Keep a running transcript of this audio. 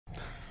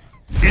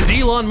Is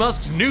Elon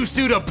Musk's new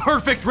suit a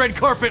perfect red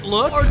carpet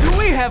look? Or do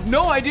we have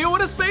no idea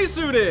what a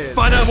spacesuit is?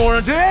 Find out more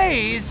in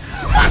today's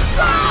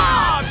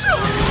Muskwatch!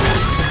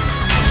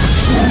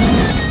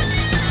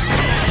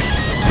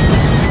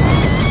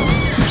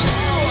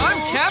 Oh,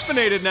 I'm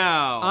caffeinated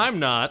now. I'm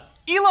not.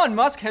 Elon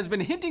Musk has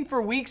been hinting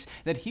for weeks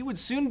that he would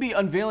soon be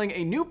unveiling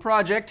a new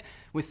project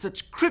with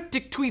such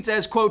cryptic tweets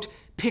as, quote,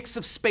 pics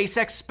of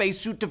SpaceX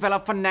spacesuit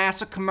developed for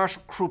NASA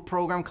commercial crew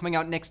program coming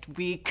out next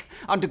week,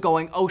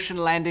 undergoing ocean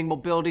landing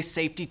mobility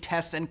safety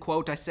tests, end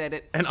quote. I said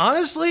it. And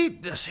honestly,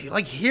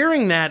 like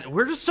hearing that,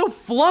 we're just so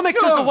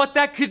flummoxed as to what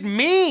that could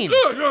mean.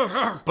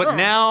 But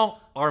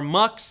now our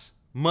mucks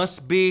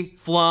must be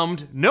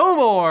flummed no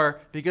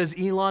more because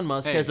Elon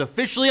Musk has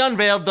officially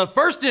unveiled the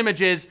first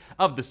images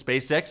of the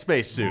SpaceX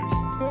spacesuit.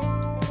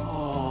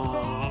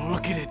 Oh,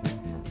 look at it.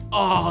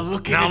 Oh,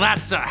 look at it. Now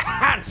that's a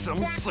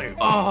handsome suit.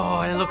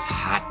 Oh, and it looks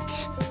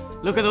hot.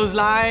 Look at those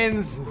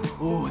lines.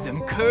 Ooh,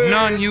 them curves.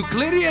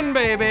 Non-Euclidean,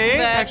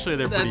 baby. Actually,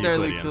 they're pretty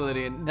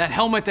Euclidean. That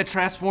helmet that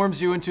transforms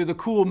you into the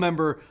cool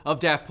member of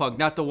Daft Punk.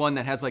 Not the one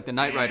that has like the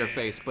Knight Rider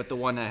face, but the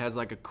one that has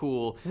like a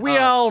cool... We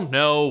all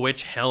know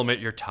which helmet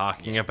you're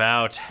talking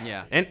about.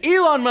 Yeah. And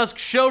Elon Musk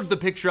showed the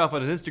picture off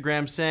on his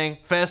Instagram saying,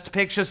 first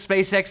picture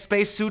SpaceX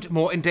spacesuit,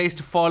 more in days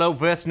to follow,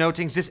 worth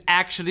noting this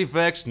actually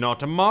works,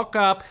 not a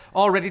mock-up,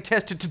 already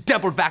tested to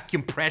double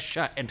vacuum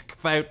pressure, end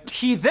quote.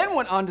 He then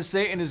went on to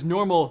say in his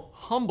normal,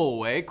 humble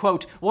way,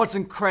 quote, was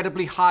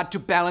incredibly hard to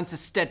balance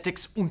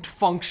aesthetics and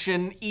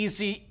function,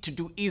 easy to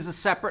do either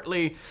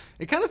separately.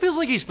 It kind of feels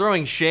like he's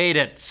throwing shade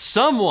at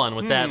someone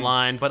with that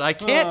line, but I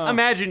can't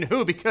imagine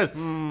who, because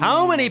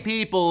how many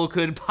people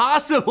could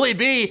possibly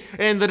be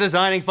in the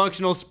designing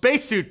functional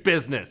spacesuit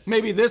business?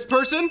 Maybe this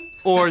person?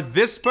 Or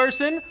this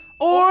person?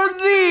 Or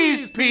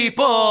these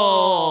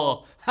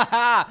people?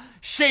 Haha,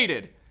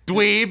 shaded.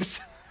 Dweebs.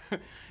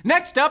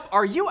 Next up,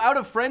 are you out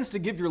of friends to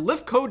give your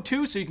lift code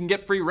to so you can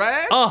get free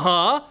rides?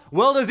 Uh-huh.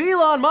 Well, does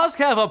Elon Musk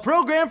have a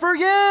program for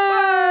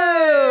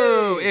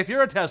you? If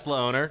you're a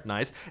Tesla owner,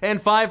 nice, and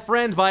 5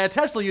 friends buy a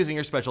Tesla using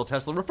your special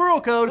Tesla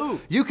referral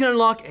code, you can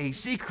unlock a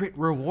secret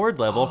reward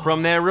level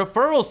from their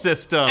referral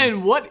system.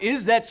 And what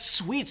is that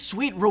sweet,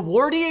 sweet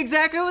rewardy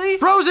exactly?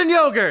 Frozen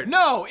yogurt!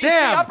 No, it's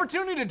Damn. the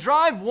opportunity to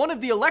drive one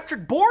of the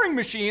electric boring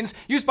machines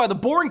used by the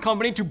Boring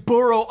Company to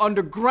burrow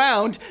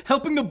underground,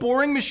 helping the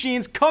Boring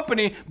Machines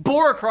Company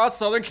bore across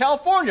Southern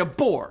California.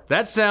 Bore.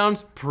 That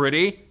sounds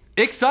pretty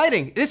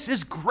exciting. This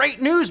is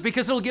great news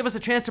because it'll give us a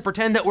chance to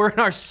pretend that we're in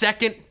our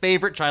second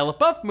favorite Shia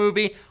LaBeouf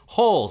movie,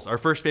 Holes. Our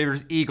first favorite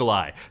is Eagle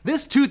Eye.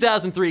 This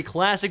 2003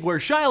 classic where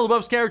Shia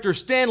LaBeouf's character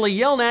Stanley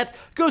Yelnats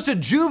goes to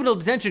juvenile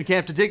detention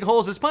camp to dig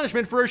holes as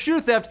punishment for a shoe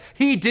theft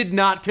he did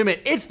not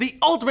commit. It's the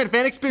ultimate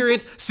fan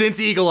experience since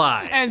Eagle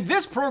Eye. And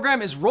this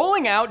program is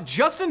rolling out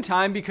just in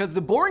time because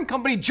the Boring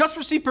Company just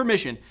received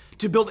permission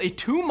to build a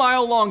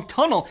 2-mile-long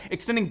tunnel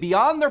extending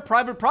beyond their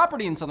private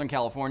property in Southern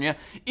California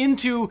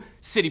into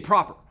city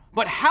proper.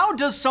 But how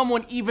does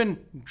someone even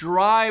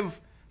drive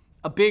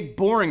a big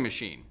boring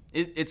machine?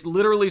 It's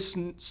literally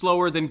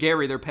slower than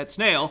Gary, their pet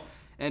snail,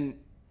 and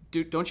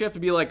don't you have to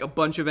be like a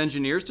bunch of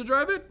engineers to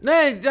drive it?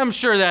 I'm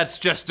sure that's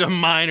just a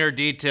minor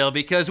detail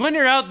because when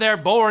you're out there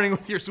boring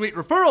with your sweet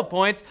referral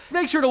points,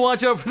 make sure to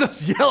watch out for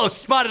those yellow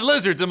spotted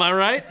lizards, am I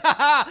right?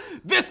 Haha,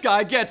 this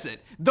guy gets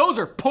it. Those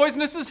are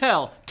poisonous as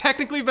hell.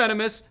 Technically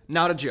venomous,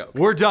 not a joke.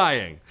 We're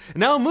dying.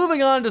 Now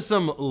moving on to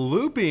some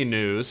loopy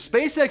news,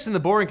 SpaceX and the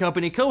Boring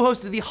Company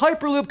co-hosted the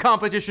Hyperloop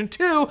competition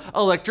 2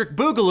 Electric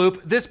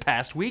Boogaloo this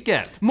past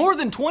weekend. More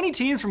than 20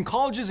 teams from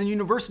colleges and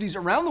universities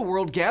around the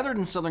world gathered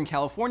in Southern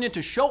California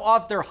to show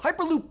off their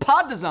Hyperloop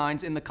pod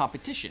designs in the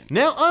competition.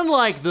 Now,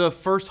 unlike the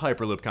first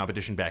Hyperloop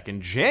competition back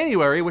in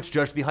January, which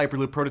judged the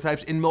Hyperloop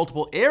prototypes in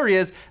multiple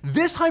areas,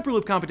 this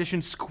Hyperloop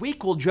competition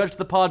Squeak will judge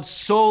the pod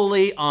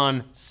solely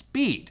on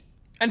speed.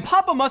 And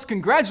Papa Musk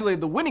congratulated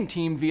the winning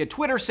team via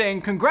Twitter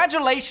saying,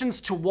 congratulations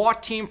to War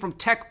Team from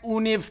Tech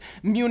Univ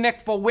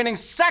Munich for winning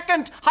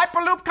second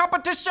Hyperloop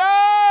competition!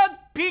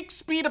 Peak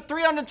speed of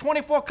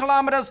 324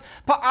 kilometers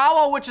per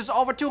hour, which is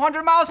over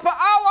 200 miles per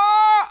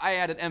hour! I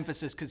added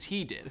emphasis because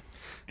he did.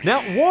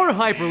 Now, War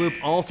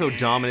Hyperloop also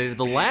dominated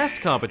the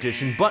last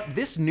competition, but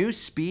this new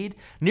speed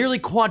nearly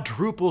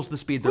quadruples the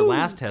speed their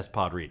last test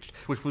pod reached,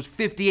 which was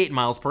 58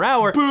 miles per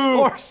hour,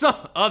 or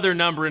some other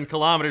number in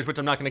kilometers, which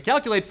I'm not going to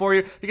calculate for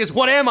you, because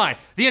what am I?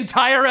 The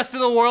entire rest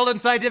of the world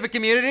and scientific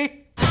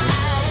community?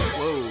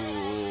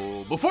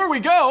 Whoa. Before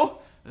we go,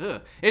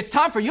 it's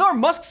time for your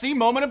must-see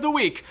moment of the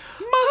week.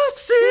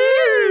 Must-see!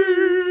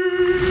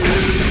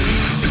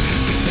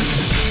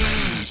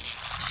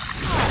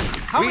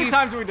 How many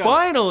times have we done?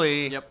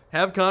 Finally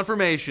have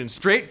confirmation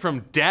straight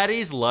from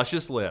Daddy's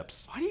luscious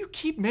lips. Why do you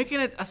keep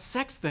making it a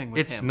sex thing with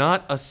him? It's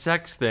not a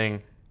sex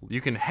thing. You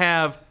can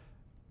have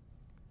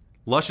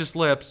luscious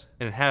lips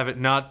and have it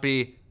not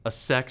be a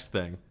sex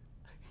thing.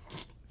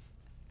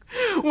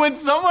 When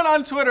someone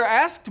on Twitter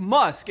asked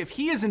Musk if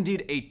he is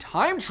indeed a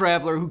time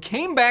traveler who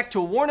came back to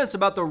warn us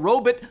about the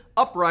robot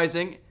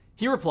uprising,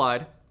 he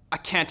replied, I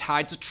can't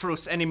hide the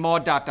truth anymore, ...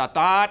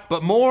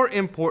 But more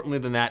importantly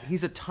than that,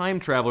 he's a time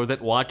traveler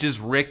that watches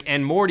Rick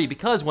and Morty,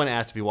 because when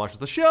asked if he watches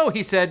the show,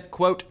 he said,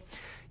 quote,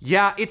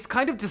 "Yeah, it's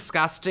kind of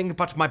disgusting,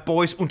 but my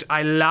boys and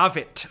I love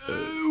it."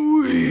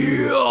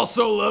 We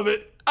also love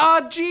it.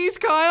 Geez,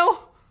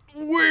 Kyle.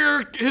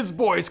 We're his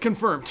boys,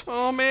 confirmed.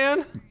 Oh,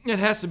 man. It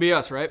has to be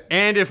us, right?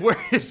 And if we're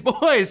his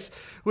boys,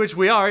 which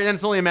we are, then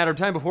it's only a matter of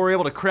time before we're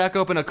able to crack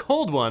open a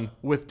cold one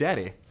with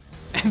Daddy.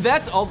 And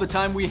that's all the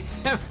time we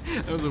have.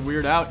 That was a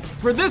weird out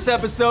for this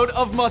episode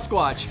of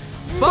Muskwatch.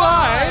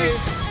 Bye!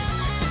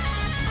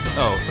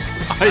 Oh,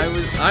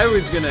 I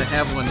was gonna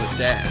have one with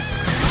Dad.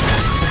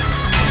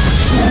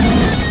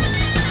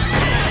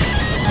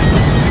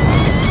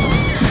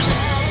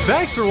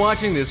 Thanks for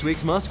watching this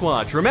week's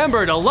Muskwatch.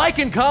 Remember to like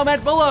and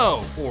comment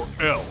below, or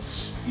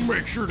else.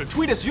 Make sure to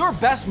tweet us your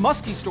best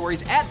Muskie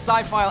stories at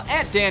SciFile,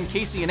 at Dan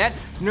Casey, and at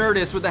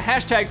Nerdist with the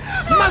hashtag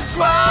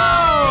Muskwatch!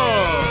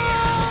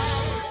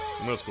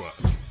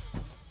 Muskwatch.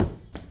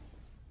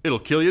 It'll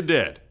kill you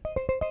dead.